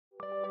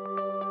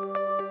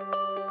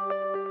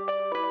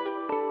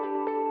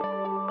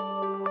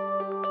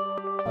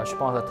Je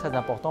pense que c'est très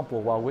important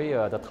pour Huawei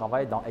de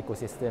travailler dans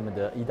l'écosystème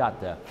de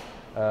IDATE.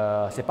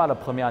 Ce n'est pas la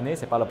première année,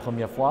 ce n'est pas la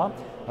première fois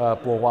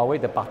pour Huawei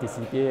de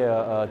participer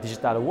à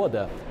Digital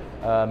World.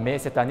 Mais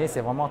cette année,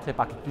 c'est vraiment très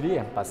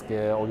particulier parce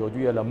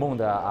qu'aujourd'hui, le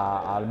monde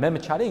a le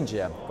même challenge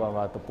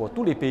pour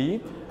tous les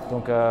pays.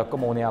 Donc,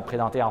 comme on est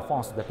présenté en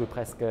France depuis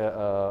presque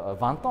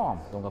 20 ans,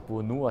 donc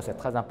pour nous, c'est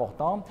très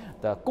important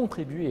de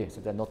contribuer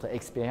à notre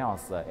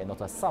expérience et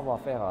notre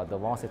savoir-faire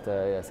devant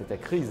cette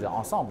crise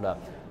ensemble,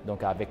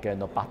 donc avec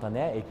nos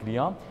partenaires et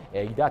clients.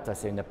 Et IDATE,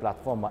 c'est une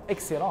plateforme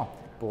excellente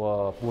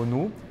pour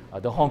nous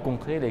de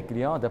rencontrer les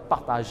clients, de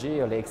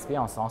partager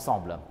l'expérience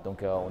ensemble.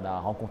 Donc, on a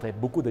rencontré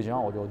beaucoup de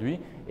gens aujourd'hui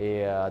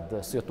et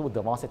surtout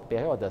devant cette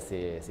période,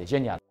 c'est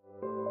génial.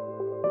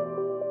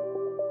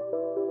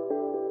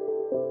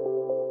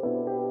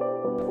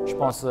 Je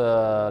pense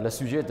que le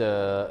sujet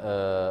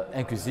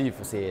inclusif,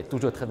 c'est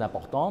toujours très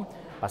important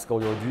parce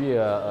qu'aujourd'hui,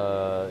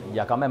 il y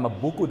a quand même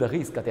beaucoup de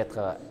risques d'être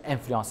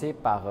influencé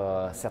par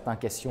certaines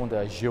questions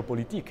de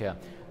géopolitique.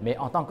 Mais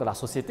en tant que la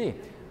société,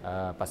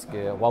 parce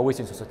que Huawei,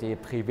 c'est une société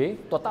privée,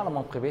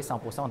 totalement privée,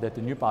 100%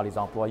 détenue par les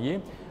employés,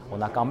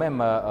 on a quand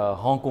même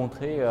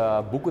rencontré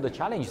beaucoup de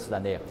challenges cette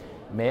année.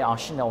 Mais en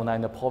Chine, on a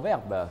un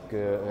proverbe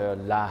que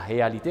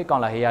quand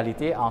la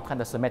réalité est en train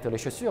de se mettre les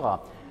chaussures,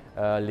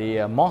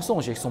 les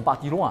mensonges sont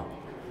partis loin,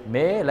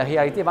 mais la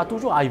réalité va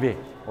toujours arriver.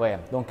 Ouais.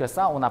 Donc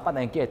ça, on n'a pas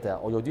d'inquiète.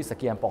 Aujourd'hui, ce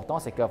qui est important,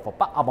 c'est qu'il ne faut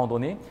pas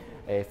abandonner.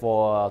 Il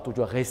faut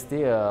toujours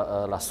rester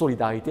la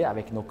solidarité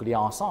avec nos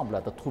clients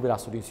ensemble, de trouver la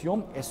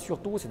solution. Et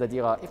surtout,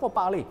 c'est-à-dire, il faut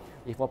parler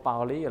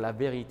la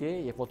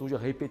vérité, il faut toujours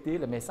répéter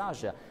le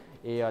message.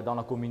 Et dans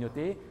la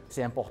communauté,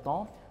 c'est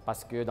important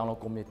parce que dans la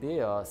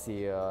communauté,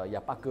 il n'y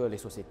a pas que les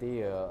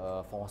sociétés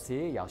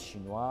françaises, il y a les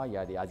Chinois, il y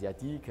a des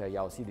Asiatiques, il y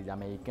a aussi des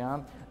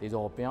Américains, des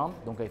Européens.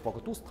 Donc il faut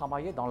que tous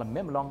travailler dans le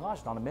même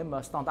langage, dans le même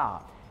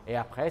standard. Et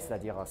après,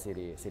 c'est-à-dire, c'est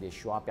les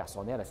choix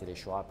personnels, c'est les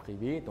choix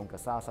privés. Donc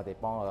ça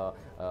dépend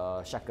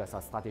chaque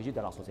sa stratégie de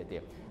la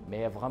société.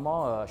 Mais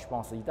vraiment, je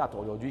pense IDATE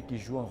aujourd'hui qui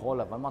joue un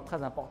rôle vraiment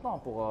très important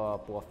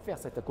pour faire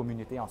cette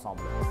communauté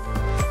ensemble.